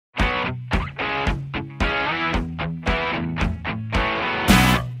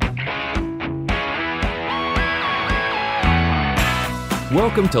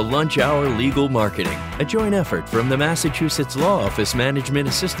Welcome to Lunch Hour Legal Marketing, a joint effort from the Massachusetts Law Office Management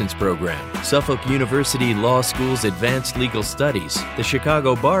Assistance Program, Suffolk University Law School's Advanced Legal Studies, the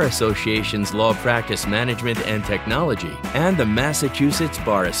Chicago Bar Association's Law Practice Management and Technology, and the Massachusetts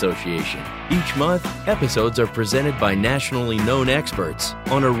Bar Association. Each month, episodes are presented by nationally known experts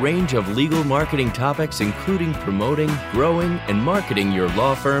on a range of legal marketing topics, including promoting, growing, and marketing your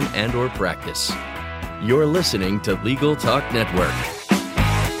law firm and/or practice. You're listening to Legal Talk Network.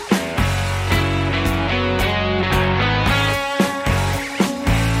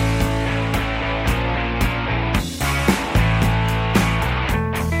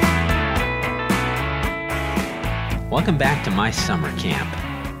 Welcome back to my summer camp.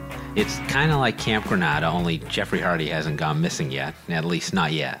 It's kind of like Camp Granada, only Jeffrey Hardy hasn't gone missing yet, at least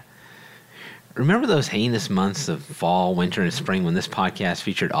not yet. Remember those heinous months of fall, winter, and spring when this podcast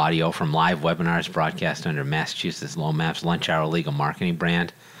featured audio from live webinars broadcast under Massachusetts LoMap's Lunch Hour Legal Marketing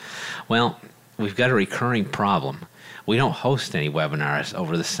brand? Well, we've got a recurring problem. We don't host any webinars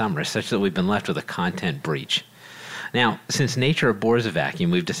over the summer, such that we've been left with a content breach. Now, since nature abhors a vacuum,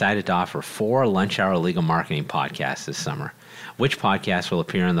 we've decided to offer 4 Lunch Hour Legal Marketing podcasts this summer, which podcasts will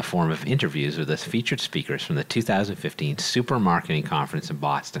appear in the form of interviews with us featured speakers from the 2015 Super Marketing Conference in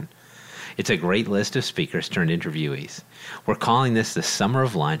Boston. It's a great list of speakers turned interviewees. We're calling this the Summer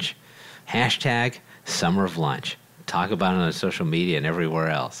of Lunch, hashtag Summer of Lunch. Talk about it on social media and everywhere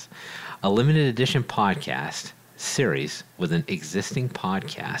else. A limited edition podcast series with an existing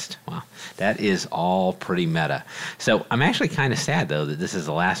podcast. Wow, that is all pretty meta. So I'm actually kind of sad, though, that this is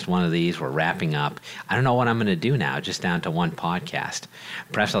the last one of these. We're wrapping up. I don't know what I'm going to do now, just down to one podcast.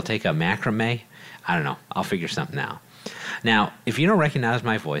 Perhaps I'll take a macrame. I don't know. I'll figure something out. Now, if you don't recognize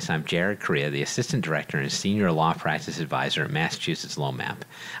my voice, I'm Jared Correia, the Assistant Director and Senior Law Practice Advisor at Massachusetts LoMap.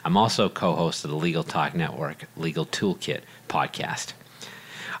 I'm also co-host of the Legal Talk Network Legal Toolkit podcast.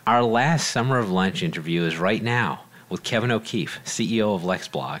 Our last Summer of Lunch interview is right now with Kevin O'Keefe, CEO of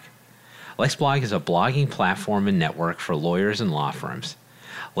Lexblog. Lexblog is a blogging platform and network for lawyers and law firms.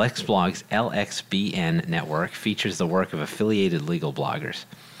 Lexblog's LXBN network features the work of affiliated legal bloggers.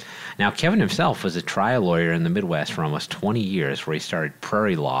 Now, Kevin himself was a trial lawyer in the Midwest for almost 20 years, where he started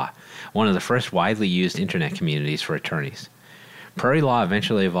Prairie Law, one of the first widely used internet communities for attorneys. Prairie Law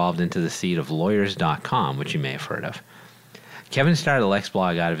eventually evolved into the seed of Lawyers.com, which you may have heard of. Kevin started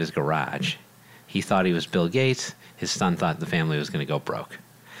Lexblog out of his garage. He thought he was Bill Gates. His son thought the family was going to go broke.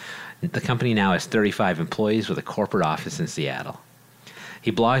 The company now has 35 employees with a corporate office in Seattle.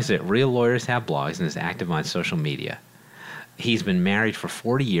 He blogs at Real Lawyers Have Blogs and is active on social media. He's been married for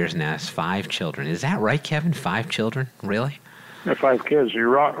 40 years and has 5 children. Is that right, Kevin? 5 children? Really? Yeah, 5 kids. You're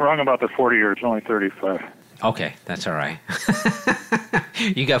wrong about the 40 years. Only 35. Okay, that's all right.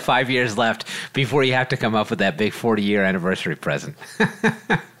 You got 5 years left before you have to come up with that big 40-year anniversary present.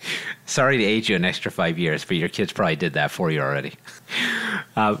 Sorry to age you an extra 5 years, but your kids probably did that for you already.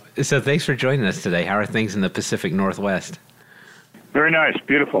 So thanks for joining us today. How are things in the Pacific Northwest? Very nice.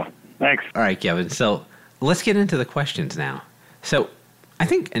 Beautiful. Thanks. All right, Kevin. So let's get into the questions now. So I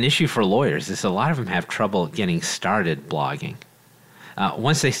think an issue for lawyers is a lot of them have trouble getting started blogging.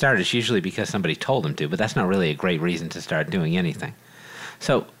 Once they start, it's usually because somebody told them to, but that's not really a great reason to start doing anything.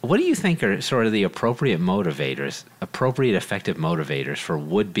 So what do you think are sort of the appropriate effective motivators for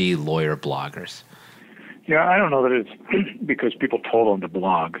would-be lawyer bloggers? Yeah, I don't know that it's because people told them to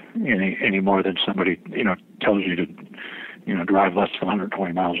blog any more than somebody, tells you to, drive less than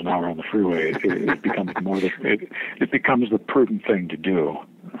 120 miles an hour on the freeway. It becomes it becomes the prudent thing to do.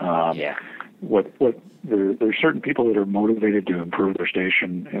 Yeah. There are certain people that are motivated to improve their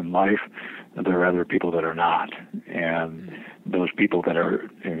station in life, and there are other people that are not. And those people that are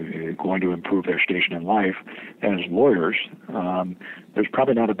going to improve their station in life as lawyers, there's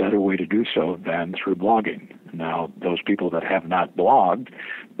probably not a better way to do so than through blogging. Now, those people that have not blogged,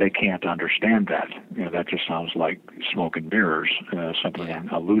 they can't understand that. That just sounds like smoke and mirrors, something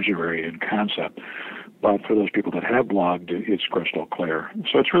illusory in concept. But for those people that have blogged, it's crystal clear.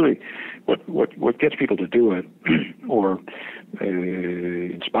 So it's really what gets people to do it, or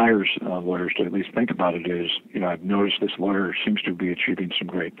inspires lawyers to at least think about it is, I've noticed this lawyer seems to be achieving some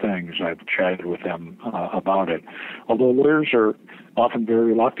great things. I've chatted with them about it. Although lawyers are often very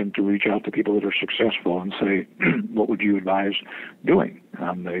reluctant to reach out to people that are successful and say, what would you advise doing?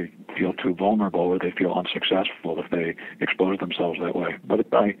 They feel too vulnerable, or they feel unsuccessful if they expose themselves that way. But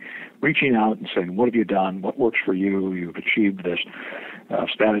by reaching out and saying, what have you done? What works for you? You've achieved this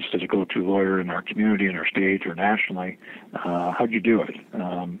status as a go-to lawyer in our community, in our state, or nationally. How'd you do it?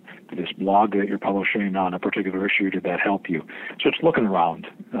 Did this blog that you're publishing on a particular issue, did that help you? So it's looking around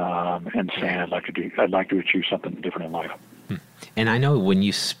and saying, I'd like to achieve something different in life. And I know when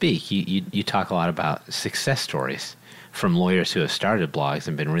you speak, you talk a lot about success stories from lawyers who have started blogs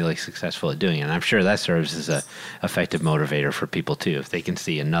and been really successful at doing it. And I'm sure that serves as a effective motivator for people too. If they can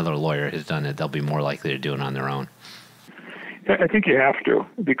see another lawyer has done it, they'll be more likely to do it on their own. I think you have to,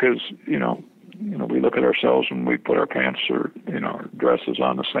 because we look at ourselves and we put our pants or our dresses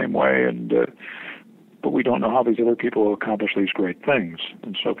on the same way, and but we don't know how these other people accomplish these great things.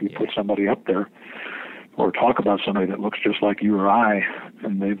 And so if you put somebody up there, or talk about somebody that looks just like you or I,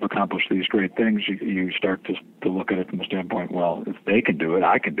 and they've accomplished these great things, you start to look at it from the standpoint, well, if they can do it,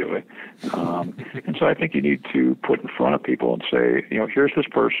 I can do it. And so I think you need to put in front of people and say, here's this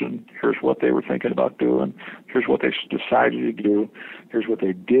person, here's what they were thinking about doing, here's what they decided to do, here's what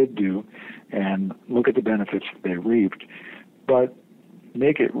they did do, and look at the benefits that they reaped. But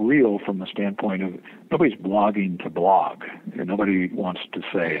make it real from the standpoint of nobody's blogging to blog. Nobody wants to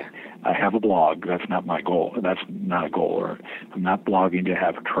say, I have a blog, that's not my goal. That's not a goal. Or I'm not blogging to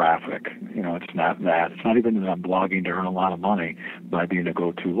have traffic. It's not that. It's not even that I'm blogging to earn a lot of money by being a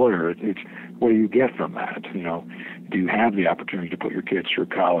go-to lawyer. It's what do you get from that? Do you have the opportunity to put your kids through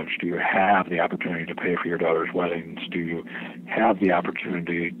college? Do you have the opportunity to pay for your daughter's weddings? Do you have the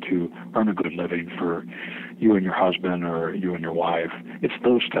opportunity to earn a good living for you and your husband or you and your wife? It's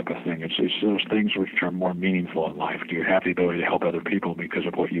those type of things. It's those things which are more meaningful in life. Do you have the ability to help other people because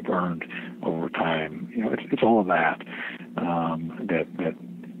of what you've earned over time? It's all of that that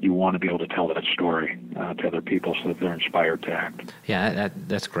you want to be able to tell that story to other people so that they're inspired to act. Yeah,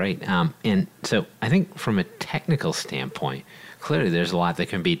 that's great. And so I think from a technical standpoint, clearly there's a lot that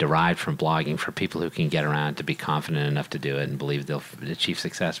can be derived from blogging for people who can get around to be confident enough to do it and believe they'll achieve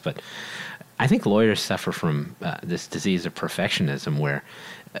success. But I think lawyers suffer from this disease of perfectionism where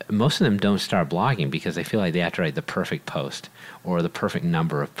most of them don't start blogging because they feel like they have to write the perfect post or the perfect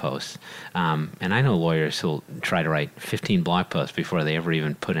number of posts. And I know lawyers who'll try to write 15 blog posts before they ever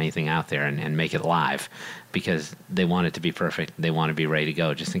even put anything out there and make it live because they want it to be perfect. They want to be ready to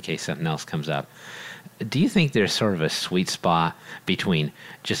go just in case something else comes up. Do you think there's sort of a sweet spot between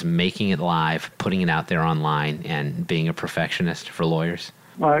just making it live, putting it out there online, and being a perfectionist for lawyers?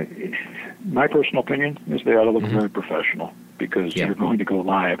 My personal opinion is they ought to look very professional, because you're going to go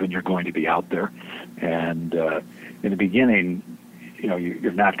live and you're going to be out there. And in the beginning,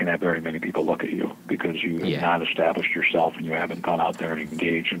 you're not going to have very many people look at you because you have not established yourself and you haven't gone out there and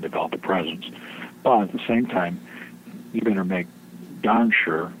engaged and developed a presence. But at the same time, you better make darn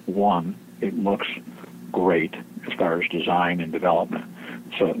sure, one, it looks great as far as design and development.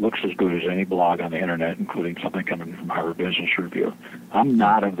 So it looks as good as any blog on the internet, including something coming from Harvard Business Review. I'm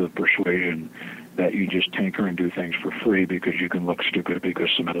not of the persuasion that you just tinker and do things for free because you can look stupid because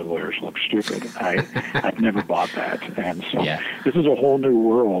some other lawyers look stupid. I've never bought that. And so this is a whole new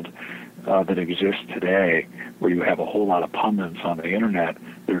world that exists today where you have a whole lot of pundits on the internet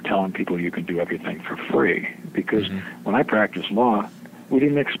that are telling people you can do everything for free. Because when I practiced law, we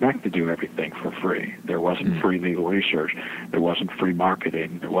didn't expect to do everything for free. There wasn't free legal research. There wasn't free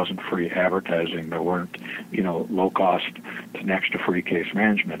marketing. There wasn't free advertising. There weren't, low cost to next to free case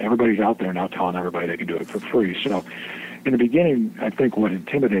management. Everybody's out there now telling everybody they can do it for free. So in the beginning, I think what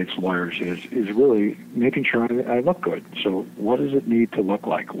intimidates lawyers is really making sure I look good. So what does it need to look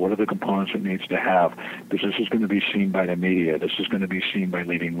like? What are the components it needs to have? Because this is going to be seen by the media. This is going to be seen by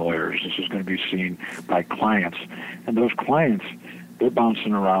leading lawyers. This is going to be seen by clients. And those clients, they're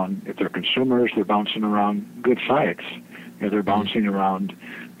bouncing around. If they're consumers, they're bouncing around good sites. They're bouncing around,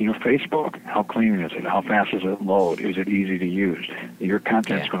 Facebook. How clean is it? How fast does it load? Is it easy to use? Your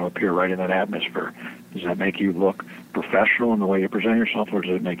content's going to appear right in that atmosphere. Does that make you look professional in the way you present yourself, or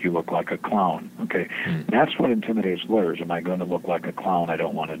does it make you look like a clown? Okay, that's what intimidates lawyers. Am I going to look like a clown? I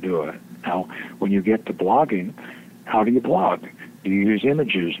don't want to do it. Now, when you get to blogging, how do you blog? Do you use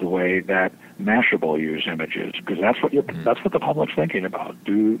images the way that Mashable use images? Because that's what the public's thinking about.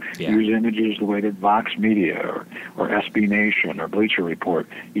 Do you use images the way that Vox Media or SB Nation or Bleacher Report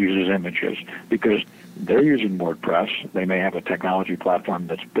uses images? Because they're using WordPress. They may have a technology platform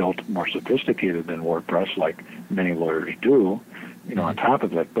that's built more sophisticated than WordPress, like many lawyers do, on top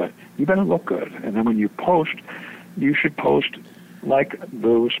of it. But you better look good. And then when you post, you should post like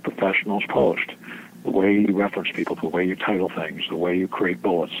those professionals post. The way you reference people, the way you title things, the way you create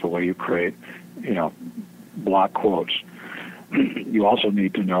bullets, the way you create, block quotes. You also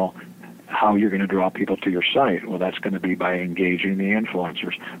need to know how you're going to draw people to your site. Well, that's going to be by engaging the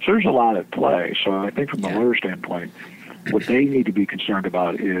influencers. So there's a lot at play. So I think from a lawyer standpoint, what they need to be concerned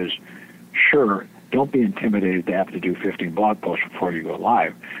about is, sure, don't be intimidated to have to do 15 blog posts before you go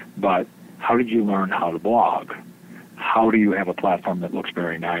live, but how did you learn how to blog? How do you have a platform that looks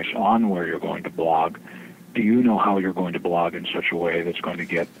very nice on where you're going to blog? do you know how you're going to blog in such a way that's going to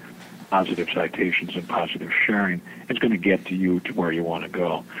get positive citations and positive sharing? It's going to get to you to where you want to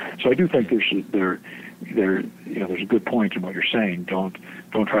go. So I do think there's a good point in what you're saying. Don't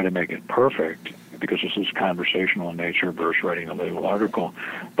try to make it perfect, because this is conversational in nature versus writing a legal article.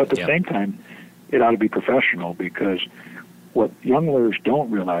 But at the same time, it ought to be professional, because what young lawyers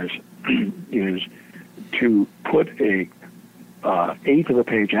don't realize is to put a eighth of a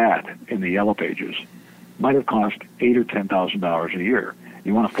page ad in the yellow pages might have cost $8,000 or $10,000 a year.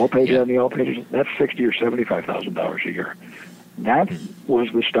 You want a full page ad in the yellow pages? That's $60,000 or $75,000 a year. That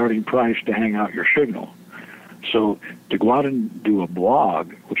was the starting price to hang out your signal. So to go out and do a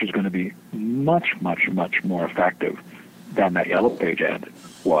blog, which is going to be much, much, much more effective than that yellow page ad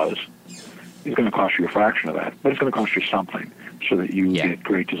was, is going to cost you a fraction of that, but it's going to cost you something, so that you get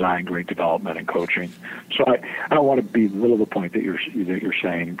great design, great development, and coaching. So I don't want to belittle the point that you're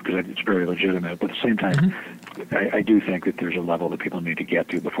saying, because it's very legitimate. But at the same time, I do think that there's a level that people need to get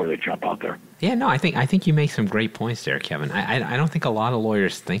to before they jump out there. Yeah, no, I think you make some great points there, Kevin. I don't think a lot of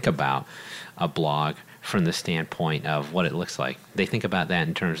lawyers think about a blog from the standpoint of what it looks like. They think about that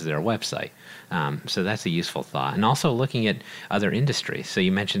in terms of their website. So that's a useful thought. And also looking at other industries. So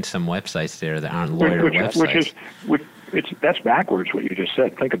you mentioned some websites there that aren't lawyer websites. That's backwards what you just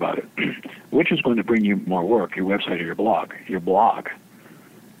said. Think about it. Which is going to bring you more work, your website or your blog? Your blog,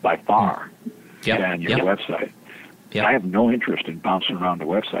 by far, than your website. Yep. I have no interest in bouncing around the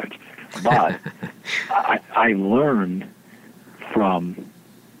websites. But I learn from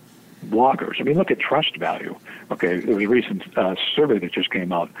bloggers. I mean, look at trust value. Okay, there was a recent survey that just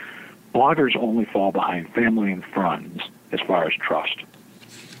came out. Bloggers only fall behind family and friends as far as trust.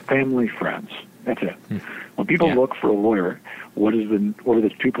 Family, friends. That's it. When people look for a lawyer, what are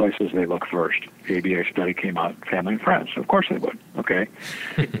the two places they look first? The ABA study came out, family and friends. Of course they would. Okay.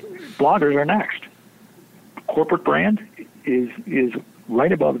 Bloggers are next. Corporate brand is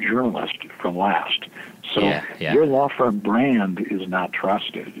right above journalist from last. So your law firm brand is not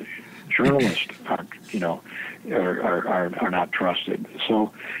trusted. Journalists are not trusted.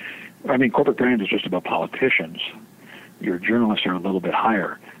 So, I mean, corporate brand is just about politicians. Your journalists are a little bit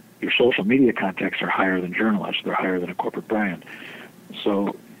higher. Your social media contacts are higher than journalists. They're higher than a corporate brand.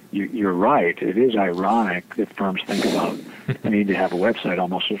 So you're right. It is ironic that firms think about I need to have a website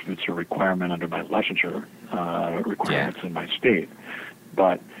almost as if it's a requirement under my licensure requirements in my state.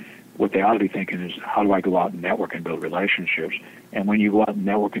 But what they ought to be thinking is, how do I go out and network and build relationships? And when you go out and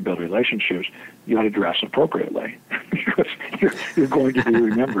network and build relationships, you ought to dress appropriately, because you're going to be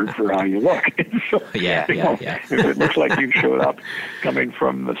remembered for how you look. So, if it looks like you showed up coming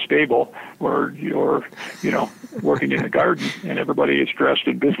from the stable, or you're, working in the garden, and everybody is dressed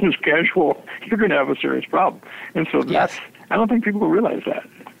in business casual, you're going to have a serious problem. And so I don't think people realize that.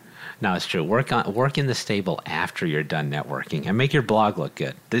 No, it's true. Work in the stable after you're done networking, and make your blog look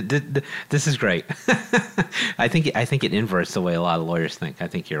good. This is great. I think it inverts the way a lot of lawyers think. I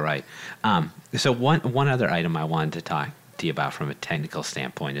think you're right. So one other item I wanted to talk to you about from a technical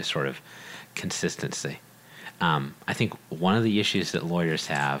standpoint is sort of consistency. I think one of the issues that lawyers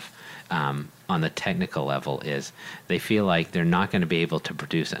have on the technical level is they feel like they're not going to be able to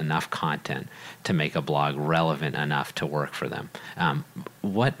produce enough content to make a blog relevant enough to work for them.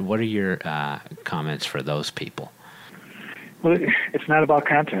 What are your comments for those people? Well, it's not about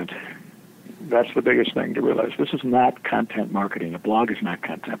content. That's the biggest thing to realize. This is not content marketing. A blog is not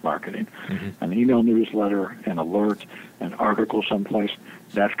content marketing. Mm-hmm. An email newsletter, an alert, an article someplace,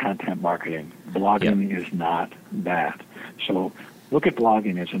 that's content marketing. Blogging is not that. So look at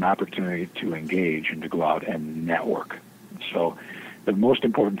blogging as an opportunity to engage and to go out and network. So the most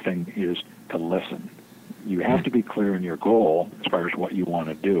important thing is to listen. You have to be clear in your goal as far as what you want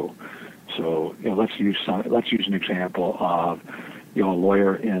to do. So let's use an example of a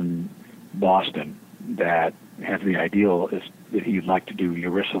lawyer in Boston that has the ideal is that he'd like to do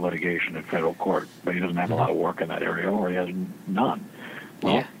ERISA litigation in federal court, but he doesn't have a lot of work in that area, or he has none.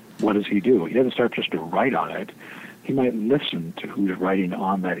 Well, what does he do? He doesn't start just to write on it. He might listen to who's writing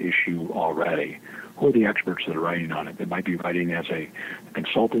on that issue already. Who are the experts that are writing on it? They might be writing as a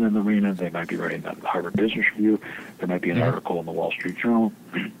consultant in the arena. They might be writing at the Harvard Business Review. There might be an article in the Wall Street Journal.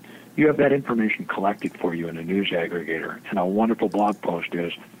 You have that information collected for you in a news aggregator. And a wonderful blog post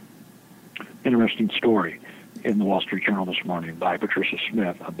is, interesting story in the Wall Street Journal this morning by Patricia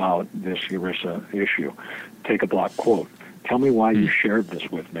Smith about this ERISA issue. Take a block quote. Tell me why you shared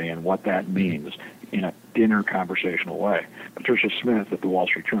this with me and what that means in a dinner conversational way. Patricia Smith at the Wall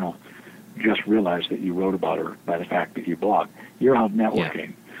Street Journal just realized that you wrote about her by the fact that you blog. You're out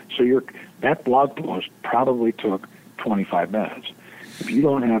networking. So that blog post probably took 25 minutes. If you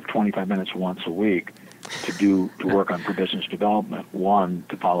don't have 25 minutes once a week to work on for business development. One,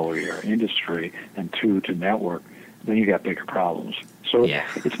 to follow your industry, and two, to network. Then you got bigger problems. So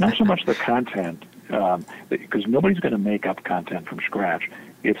it's not so much the content, because nobody's going to make up content from scratch.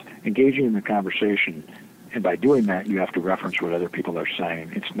 It's engaging in the conversation, and by doing that, you have to reference what other people are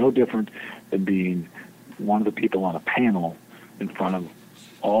saying. It's no different than being one of the people on a panel in front of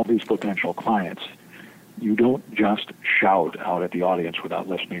all these potential clients. You don't just shout out at the audience without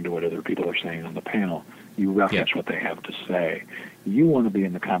listening to what other people are saying on the panel. You reference what they have to say. You want to be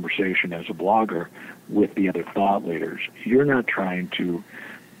in the conversation as a blogger with the other thought leaders. You're not trying to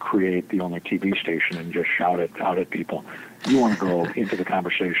create the only TV station and just shout it out at people. You want to go into the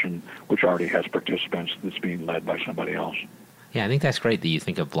conversation which already has participants that's being led by somebody else. Yeah, I think that's great that you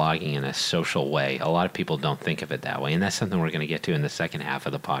think of blogging in a social way. A lot of people don't think of it that way, and that's something we're going to get to in the second half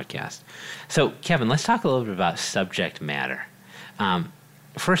of the podcast. So, Kevin, let's talk a little bit about subject matter.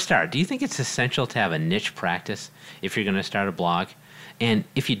 For a start, do you think it's essential to have a niche practice if you're going to start a blog? And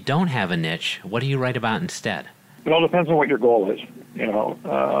if you don't have a niche, what do you write about instead? It all depends on what your goal is.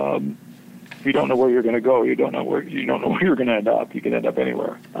 If you don't know where you're going to go, you don't know where you're going to end up. You can end up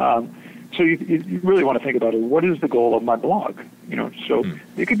anywhere. So you really want to think about it. What is the goal of my blog? So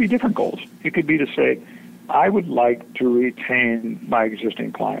it could be different goals. It could be to say, I would like to retain my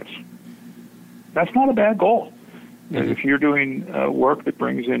existing clients. That's not a bad goal. If you're doing work that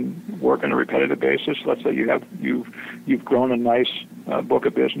brings in work on a repetitive basis, let's say you've grown a nice book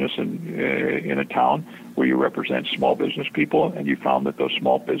of business in a town where you represent small business people, and you found that those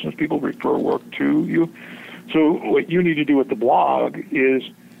small business people refer work to you. So what you need to do with the blog is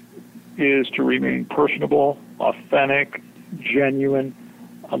to remain personable, authentic, genuine,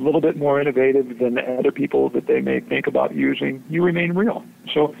 a little bit more innovative than the other people that they may think about using. You remain real.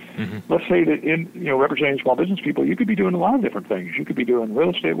 So let's say that in representing small business people, you could be doing a lot of different things. You could be doing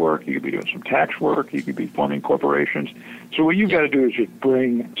real estate work. You could be doing some tax work. You could be forming corporations. So what you've got to do is just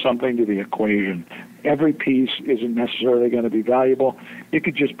bring something to the equation. Every piece isn't necessarily going to be valuable. It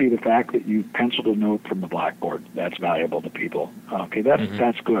could just be the fact that you penciled a note from the blackboard. That's valuable to people. Okay,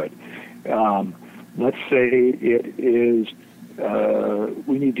 that's good. Let's say it is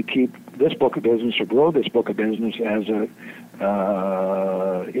we need to keep this book of business or grow this book of business as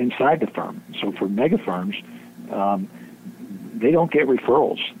inside the firm. So for mega firms, they don't get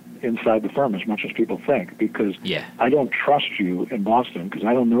referrals inside the firm as much as people think, because I don't trust you in Boston because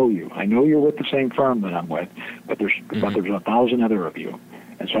I don't know you. I know you're with the same firm that I'm with, but there's 1,000 other of you.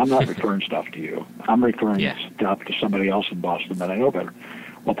 And so I'm not referring stuff to you. I'm referring stuff to somebody else in Boston that I know better.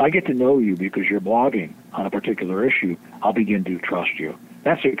 Well, if I get to know you because you're blogging on a particular issue, I'll begin to trust you.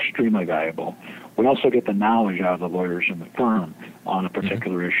 That's extremely valuable. We also get the knowledge out of the lawyers in the firm on a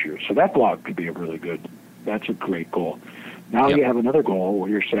particular issue. So that blog could be that's a great goal. Now you have another goal where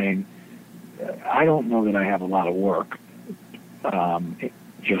you're saying, I don't know that I have a lot of work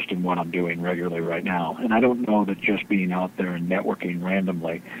just in what I'm doing regularly right now. And I don't know that just being out there and networking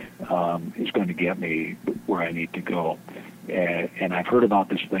randomly is going to get me where I need to go. And I've heard about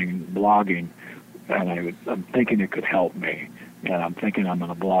this thing, blogging, and I'm thinking it could help me. And I'm thinking I'm going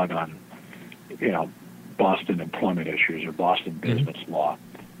to blog on, Boston employment issues or Boston business law.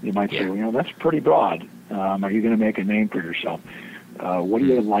 You might say, that's pretty broad. Are you going to make a name for yourself? What do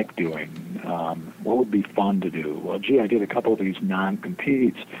you like doing? What would be fun to do? Well, I did a couple of these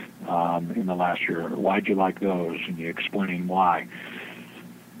non-competes in the last year. Why'd you like those? And you explain why.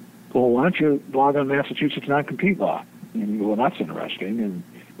 Well, why don't you blog on Massachusetts non-compete law? And you go, well, that's interesting. And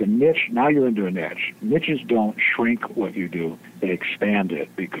the niche, now you're into a niche. Niches don't shrink what you do. They expand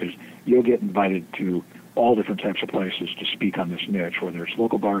it, because you'll get invited to all different types of places to speak on this niche, whether it's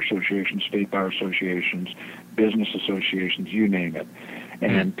local bar associations, state bar associations, business associations, you name it.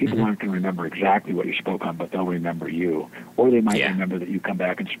 And people aren't going to remember exactly what you spoke on, but they'll remember you. Or they might remember that you come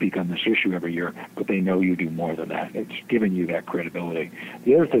back and speak on this issue every year, but they know you do more than that. It's giving you that credibility.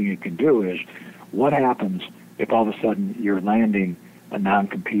 The other thing you can do is, what happens if all of a sudden you're landing a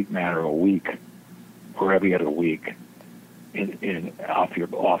non-compete matter a week or every other week off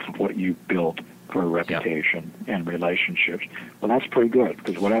of what you built for a reputation and relationships? Well, that's pretty good,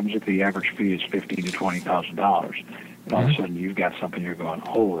 because what happens if the average fee is $15,000 to $20,000? And all of a sudden you've got something you're going,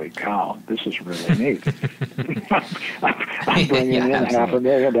 holy cow, this is really neat. I'm bringing in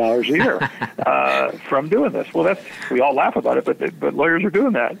 $500,000 a year from doing this. Well, we all laugh about it, but lawyers are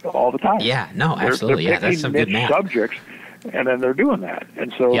doing that all the time. Yeah, no, absolutely. They're that's some good math. Subjects, and then they're doing that.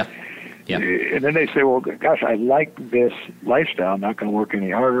 And so, and then they say, well, gosh, I like this lifestyle. I'm not going to work any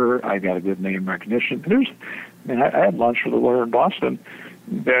harder. I got a good name recognition. I had lunch with a lawyer in Boston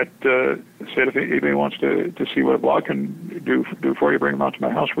that said if anybody wants to see what a blog can do for you, bring them out to my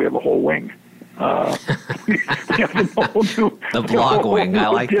house. We have a whole wing, We have a whole new The blog wing. I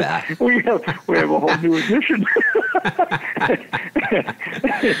like that. We have a whole new edition.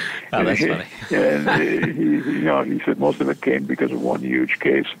 Oh, that's funny. And he said most of it came because of one huge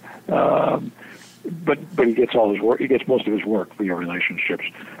case. But he gets all his work. He gets most of his work via relationships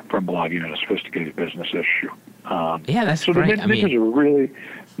from blogging on a sophisticated business issue. Yeah, that's so great. So niches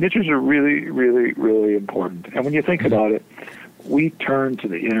are really, really, really important. And when you think about it, we turn to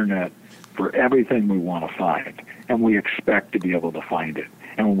the internet for everything we want to find, and we expect to be able to find it.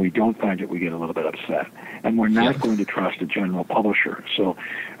 And when we don't find it, we get a little bit upset. And we're not going to trust a general publisher. So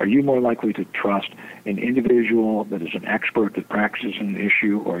are you more likely to trust an individual that is an expert that practices an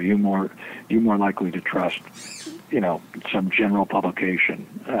issue, or are you more likely to trust, some general publication?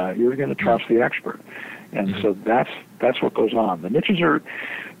 You're going to trust the expert. And so that's what goes on. The niches are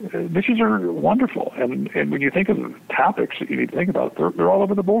wonderful, and when you think of the topics that you need to think about, they're all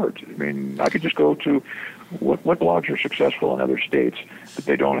over the board. I mean, I could just go to what blogs are successful in other states that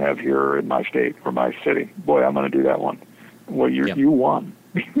they don't have here in my state or my city. Boy, I'm going to do that one. Well, you won.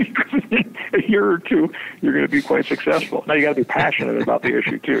 A year or two, you're going to be quite successful. Now you got to be passionate about the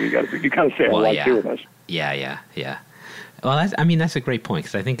issue too. You got to say, I like doing this. Yeah. Well, that's a great point,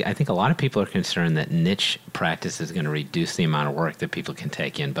 because I think a lot of people are concerned that niche practice is going to reduce the amount of work that people can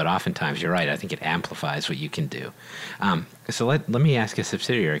take in, but oftentimes you're right. I think it amplifies what you can do. So let me ask a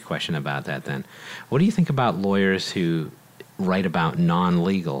subsidiary question about that then. What do you think about lawyers who write about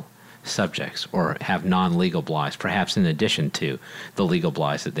non-legal subjects or have non-legal blogs, perhaps in addition to the legal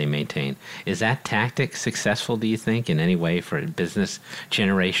blogs that they maintain? Is that tactic successful, do you think, in any way for business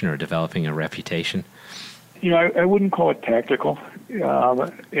generation or developing a reputation? I wouldn't call it tactical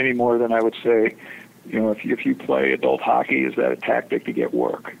any more than I would say, if you play adult hockey, is that a tactic to get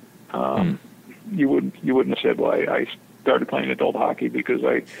work? You wouldn't have said, well, I started playing adult hockey because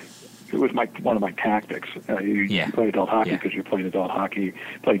it was one of my tactics. You play adult hockey because you played adult hockey,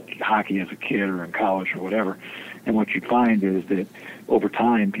 played hockey as a kid or in college or whatever. And what you find is that over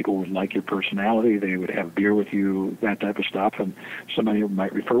time, people would like your personality. They would have beer with you, that type of stuff, and somebody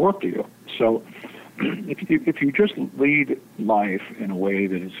might refer work to you. So if you just lead life in a way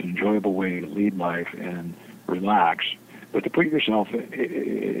that is an enjoyable way to lead life and relax, but to put yourself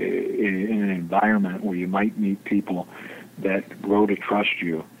in an environment where you might meet people that grow to trust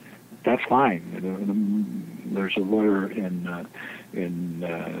you, that's fine. There's a lawyer in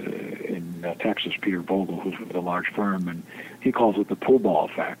Texas, Peter Vogel, who's with a large firm, and he calls it the pool ball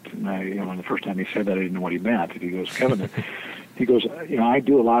effect. And when the first time he said that, I didn't know what he meant. And he goes, Kevin, I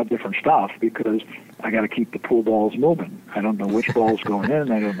do a lot of different stuff because I got to keep the pool balls moving. I don't know which ball's going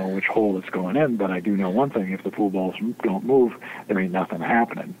in. I don't know which hole it's going in, but I do know one thing: if the pool balls don't move, there ain't nothing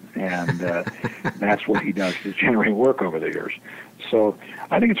happening. And that's what he does to generate work over the years. So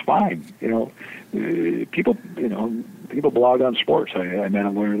I think it's fine. People blog on sports. I met a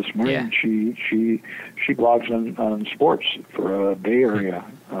lawyer this morning. Yeah. She blogs on sports for a Bay Area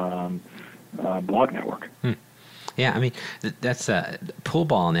blog network. Yeah, that's pool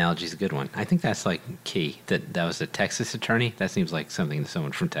ball analogy is a good one. I think that's like key. That was a Texas attorney. That seems like something that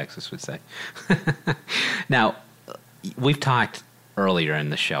someone from Texas would say. Now, we've talked earlier in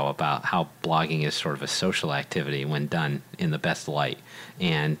the show about how blogging is sort of a social activity when done in the best light.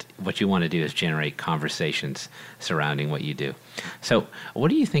 And what you want to do is generate conversations surrounding what you do. So what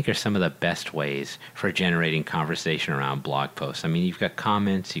do you think are some of the best ways for generating conversation around blog posts? You've got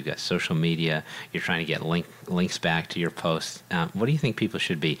comments, you've got social media, you're trying to get links back to your posts. What do you think people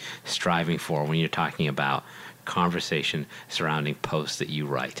should be striving for when you're talking about conversation surrounding posts that you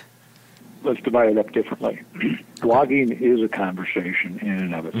write? Let's divide it up differently. Blogging is a conversation in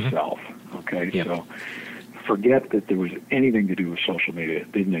and of itself. Okay, Yep. So forget that there was anything to do with social media.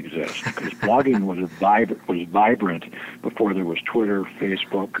 It didn't exist because blogging was vibrant before there was Twitter,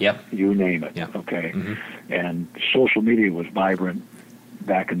 Facebook, you name it. Yep. Okay, and social media was vibrant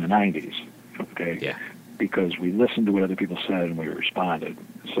back in the 90s. Okay, because we listened to what other people said and we responded.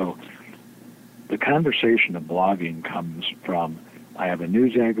 So the conversation of blogging comes from: I have a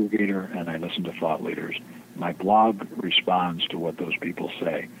news aggregator and I listen to thought leaders. My blog responds to what those people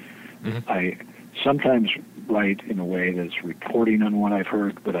say. I sometimes write in a way that's reporting on what I've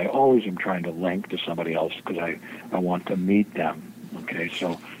heard, but I always am trying to link to somebody else because I want to meet them. Okay,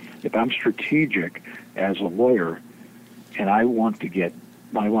 so if I'm strategic as a lawyer and I want to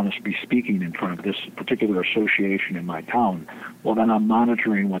be speaking in front of this particular association in my town, well, then I'm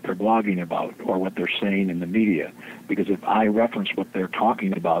monitoring what they're blogging about or what they're saying in the media. Because if I reference what they're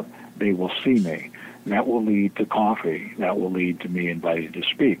talking about, they will see me. That will lead to coffee. That will lead to me invited to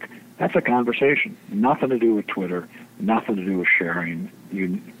speak. That's a conversation. Nothing to do with Twitter, nothing to do with sharing,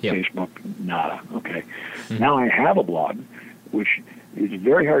 Facebook, nada. Okay. Now I have a blog, which is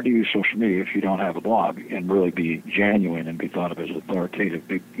very hard to use social media if you don't have a blog and really be genuine and be thought of as authoritative,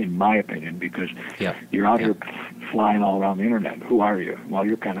 in my opinion, because you're out here flying all around the internet. Who are you? Well,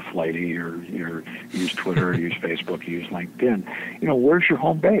 you're kind of flighty. You use Twitter, you use Facebook, you use LinkedIn. Where's your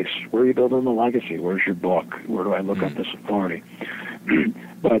home base? Where are you building the legacy? Where's your book? Where do I look up this authority?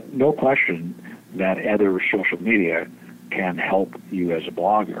 But no question that other social media can help you as a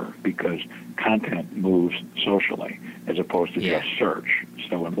blogger because content moves socially as opposed to just search.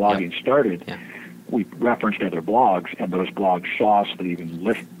 So when blogging started, we referenced other blogs, and those blogs saw us that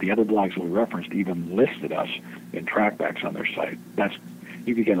the other blogs that we referenced even listed us in trackbacks on their site.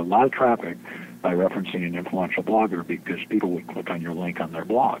 You could get a lot of traffic by referencing an influential blogger because people would click on your link on their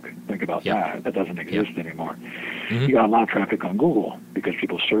blog. Think about that. That doesn't exist anymore. You got a lot of traffic on Google because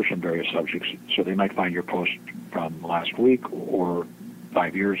people search on various subjects, so they might find your post from last week or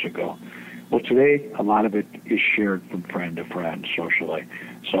 5 years ago. Well, today, a lot of it is shared from friend to friend socially.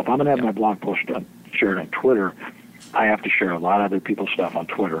 So if I'm going to have my blog post shared on Twitter, I have to share a lot of other people's stuff on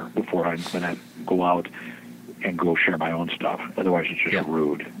Twitter before I'm going to go out and go share my own stuff. Otherwise, it's just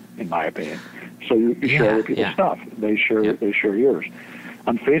rude, in my opinion. So you share other people's stuff. They share yours.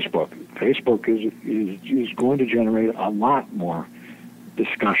 On Facebook is going to generate a lot more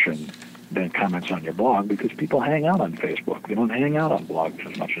discussion than comments on your blog because people hang out on Facebook. They don't hang out on blogs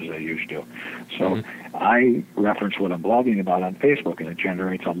as much as they used to. So I reference what I'm blogging about on Facebook, and it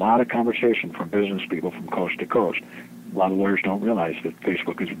generates a lot of conversation from business people from coast to coast. A lot of lawyers don't realize that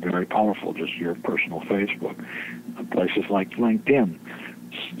Facebook is very powerful, just your personal Facebook. Places like LinkedIn,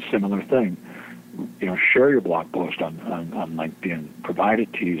 similar thing. Share your blog post on LinkedIn, provide a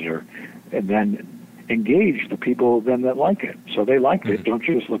teaser, and then engage the people then that like it. So they liked it. Don't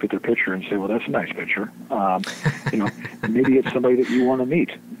you just look at their picture and say, well, that's a nice picture. Maybe it's somebody that you want to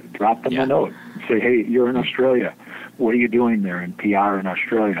meet. Drop them a note. Say, hey, you're in Australia. What are you doing there in PR in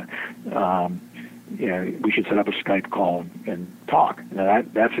Australia? We should set up a Skype call and talk. Now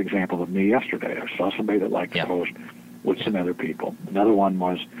that's an example of me yesterday. I saw somebody that liked the post with some other people. Another one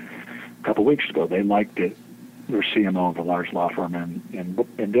was a couple weeks ago. They liked it. Their CMO of a large law firm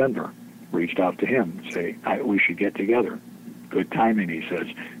in Denver reached out to him and say, we should get together. Good timing, he says.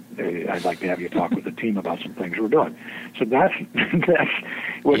 I'd like to have you talk with the team about some things we're doing. So that's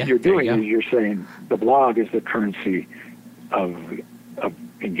what you're doing is you're saying the blog is the currency of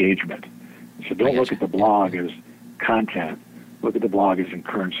engagement. So don't look at the blog as content. Look at the blog as a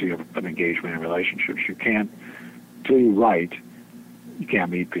currency of engagement and relationships. You can't, until you write, you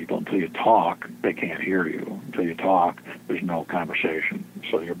can't meet people. Until you talk, they can't hear you. Until you talk, there's no conversation.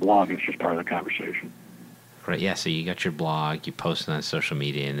 So your blog is just part of the conversation. Right, yeah, so you got your blog, you post it on social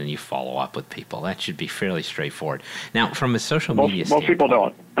media, and then you follow up with people. That should be fairly straightforward. Now, from a social media standpoint... Most people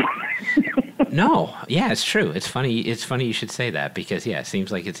don't. No, yeah, it's true. It's funny you should say that because, it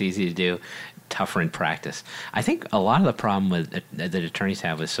seems like it's easy to do, tougher in practice. I think a lot of the problem that attorneys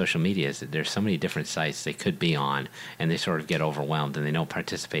have with social media is that there's so many different sites they could be on, and they sort of get overwhelmed, and they don't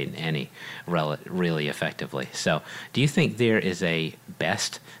participate in any really effectively. So do you think there is a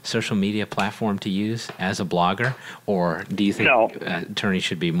best social media platform to use as a blogger, or do you think attorneys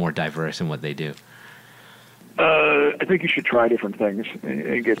should be more diverse in what they do? I think you should try different things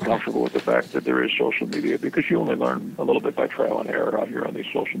and get comfortable with the fact that there is social media because you only learn a little bit by trial and error out here on these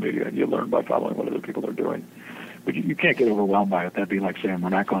social media, and you learn by following what other people are doing. But you can't get overwhelmed by it. That'd be like saying we're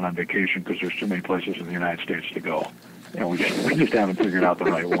not going on vacation because there's too many places in the United States to go. We just haven't figured out the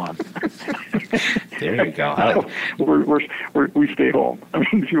right one. There you go. We stay home. I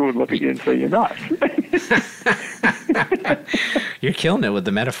mean, if you would look at you and say you're nuts. You're killing it with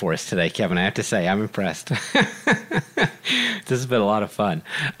the metaphors today, Kevin. I have to say, I'm impressed. This has been a lot of fun.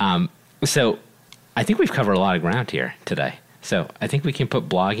 So I think we've covered a lot of ground here today. So I think we can put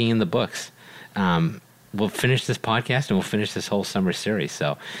blogging in the books. We'll finish this podcast and we'll finish this whole summer series.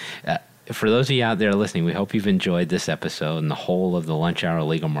 So for those of you out there listening, we hope you've enjoyed this episode and the whole of the Lunch Hour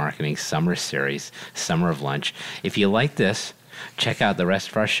Legal Marketing Summer Series, Summer of Lunch. If you like this, check out the rest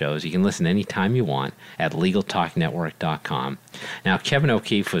of our shows. You can listen anytime you want at LegalTalkNetwork.com. Now, Kevin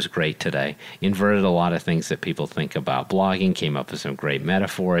O'Keefe was great today. Inverted a lot of things that people think about blogging, came up with some great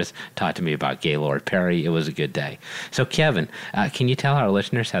metaphors, talked to me about Gaylord Perry. It was a good day. So, Kevin, can you tell our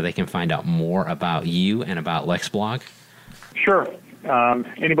listeners how they can find out more about you and about Lexblog? Sure.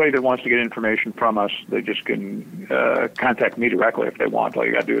 Anybody that wants to get information from us, they just can contact me directly if they want. All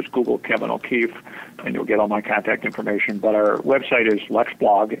you got to do is Google Kevin O'Keefe, and you'll get all my contact information. But our website is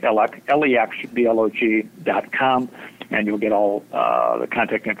Lexblog, Lexblog.com. and you'll get all the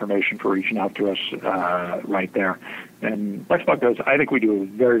contact information for reaching out to us right there. And Lexblog does, I think we do a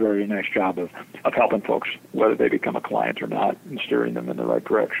very, very nice job of helping folks, whether they become a client or not, and steering them in the right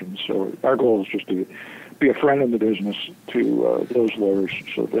direction. So our goal is just to be a friend in the business to those lawyers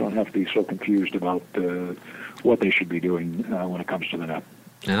so they don't have to be so confused about what they should be doing when it comes to the net.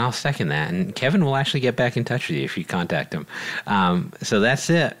 And I'll second that. And Kevin will actually get back in touch with you if you contact him. So that's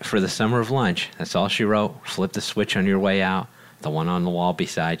it for the Summer of Lunch. That's all she wrote. Flip the switch on your way out. The one on the wall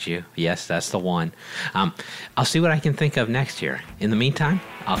beside you. Yes, that's the one. I'll see what I can think of next year. In the meantime,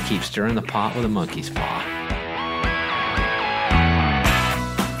 I'll keep stirring the pot with a monkey's paw.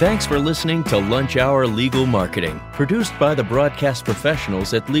 Thanks for listening to Lunch Hour Legal Marketing, produced by the broadcast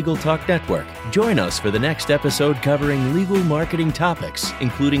professionals at Legal Talk Network. Join us for the next episode covering legal marketing topics,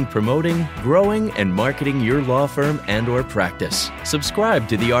 including promoting, growing, and marketing your law firm and/or practice. Subscribe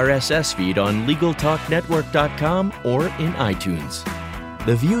to the RSS feed on LegalTalkNetwork.com or in iTunes.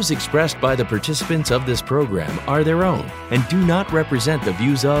 The views expressed by the participants of this program are their own and do not represent the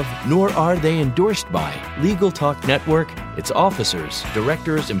views of, nor are they endorsed by, Legal Talk Network, its officers,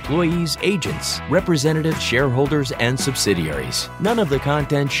 directors, employees, agents, representatives, shareholders, and subsidiaries. None of the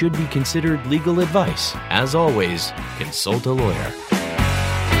content should be considered legal advice. As always, consult a lawyer.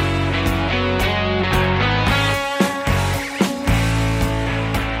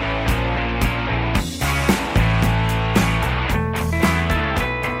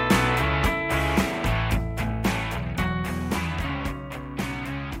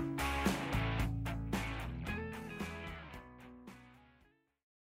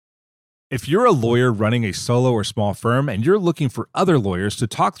 If you're a lawyer running a solo or small firm and you're looking for other lawyers to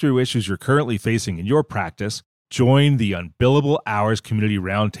talk through issues you're currently facing in your practice, join the Unbillable Hours Community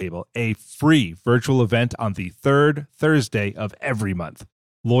Roundtable, a free virtual event on the third Thursday of every month.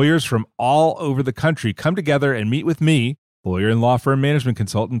 Lawyers from all over the country come together and meet with me, lawyer and law firm management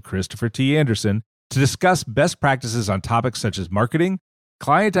consultant Christopher T. Anderson, to discuss best practices on topics such as marketing,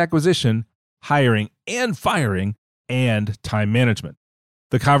 client acquisition, hiring and firing, and time management.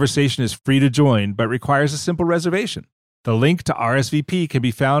 The conversation is free to join, but requires a simple reservation. The link to RSVP can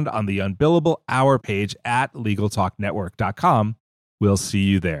be found on the Unbillable Hour page at LegalTalkNetwork.com. We'll see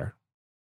you there.